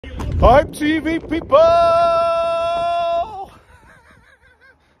Hype TV people!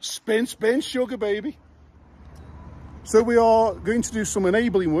 Spin, spin, sugar baby. So we are going to do some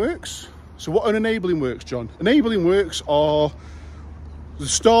enabling works. So what are enabling works, John? Enabling works are the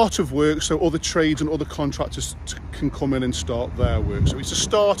start of work so other trades and other contractors can come in and start their work. So it's the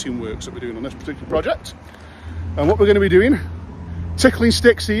starting works that we're doing on this particular project. And what we're going to be doing, tickling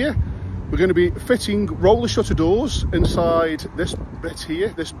sticks here. We're going to be fitting roller shutter doors inside this bit here,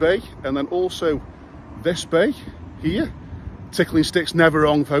 this bay, and then also this bay here. Tickling sticks never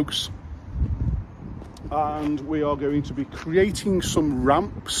wrong, folks. And we are going to be creating some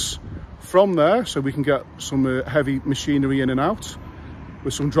ramps from there so we can get some heavy machinery in and out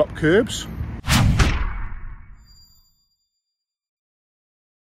with some drop curbs.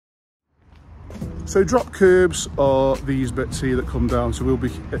 So drop curbs are these bits here that come down. So we'll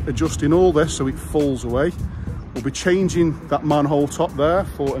be adjusting all this so it falls away. We'll be changing that manhole top there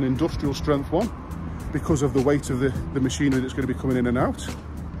for an industrial strength one because of the weight of the machinery that's going to be coming in and out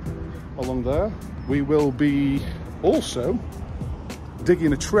along there. We will be also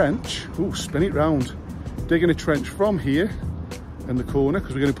digging a trench. Ooh, spin it round. Digging a trench from here in the corner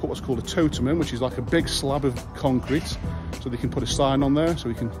because we're going to put what's called a totem in, which is like a big slab of concrete. So they can put a sign on there so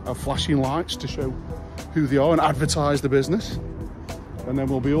we can have flashing lights to show who they are and advertise the business. And then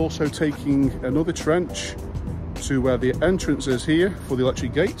we'll be also taking another trench to where the entrance is here for the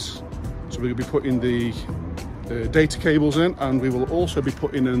electric gates. So we're going to be putting the data cables in, and we will also be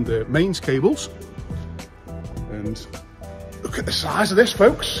putting in the mains cables. And look at the size of this,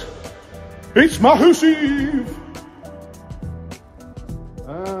 folks. It's massive.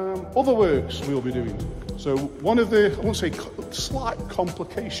 Other works we'll be doing. So one of the, I won't say slight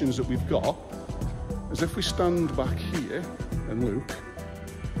complications that we've got is if we stand back here and look.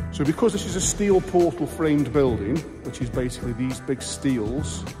 So because this is a steel portal framed building, which is basically these big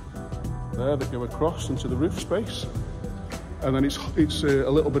steels there that go across into the roof space, and then it's a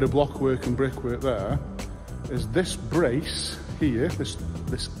little bit of block work and brickwork there, is this brace here, this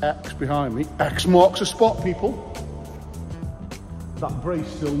X behind me, X marks a spot, people. That brace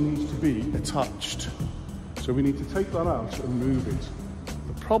still needs to be attached. So we need to take that out and move it.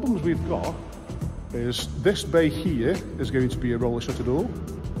 The problems we've got is this bay here is going to be a roller shutter door.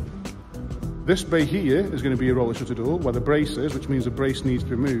 This bay here is going to be a roller shutter door where the brace is, which means the brace needs to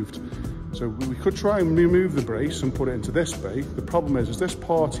be moved. So we could try and remove the brace and put it into this bay. The problem is this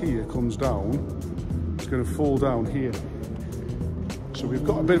part here comes down, it's going to fall down here. So we've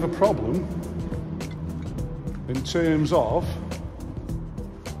got a bit of a problem in terms of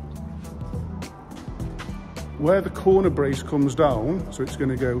where the corner brace comes down. So it's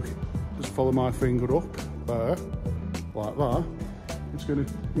going to go, just follow my finger up there, like that. It's going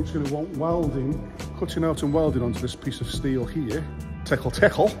to want welding, cutting out and welding onto this piece of steel here,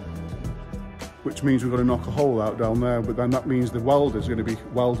 tickle, which means we've got to knock a hole out down there, but then that means the welder's going to be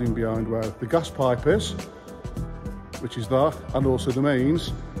welding behind where the gas pipe is, which is that, and also the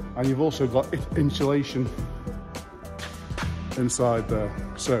mains, and you've also got insulation inside there.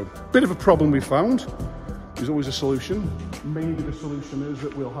 So, bit of a problem we found. There's always a solution. Maybe the solution is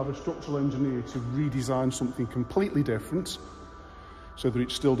that we'll have a structural engineer to redesign something completely different so that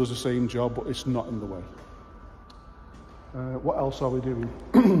it still does the same job, but it's not in the way. What else are we doing?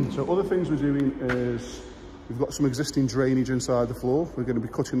 So other things we're doing is we've got some existing drainage inside the floor. We're going to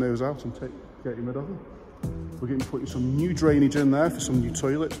be cutting those out and getting rid of them. We're going to be putting some new drainage in there for some new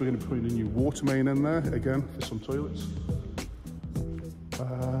toilets. We're going to be putting a new water main in there again for some toilets.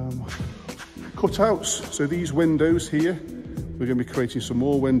 Cutouts. So these windows here, we're going to be creating some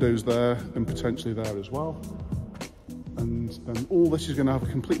more windows there and potentially there as well. And then all this is going to have a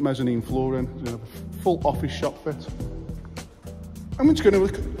complete mezzanine floor in. It's going to have a full office shop fit. And it's going to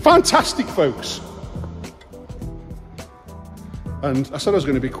look fantastic, folks. And I said I was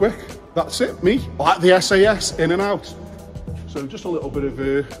going to be quick. That's it, me, like the SAS, in and out. So just a little bit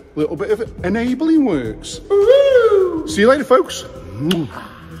of enabling works. Woo-hoo! See you later, folks.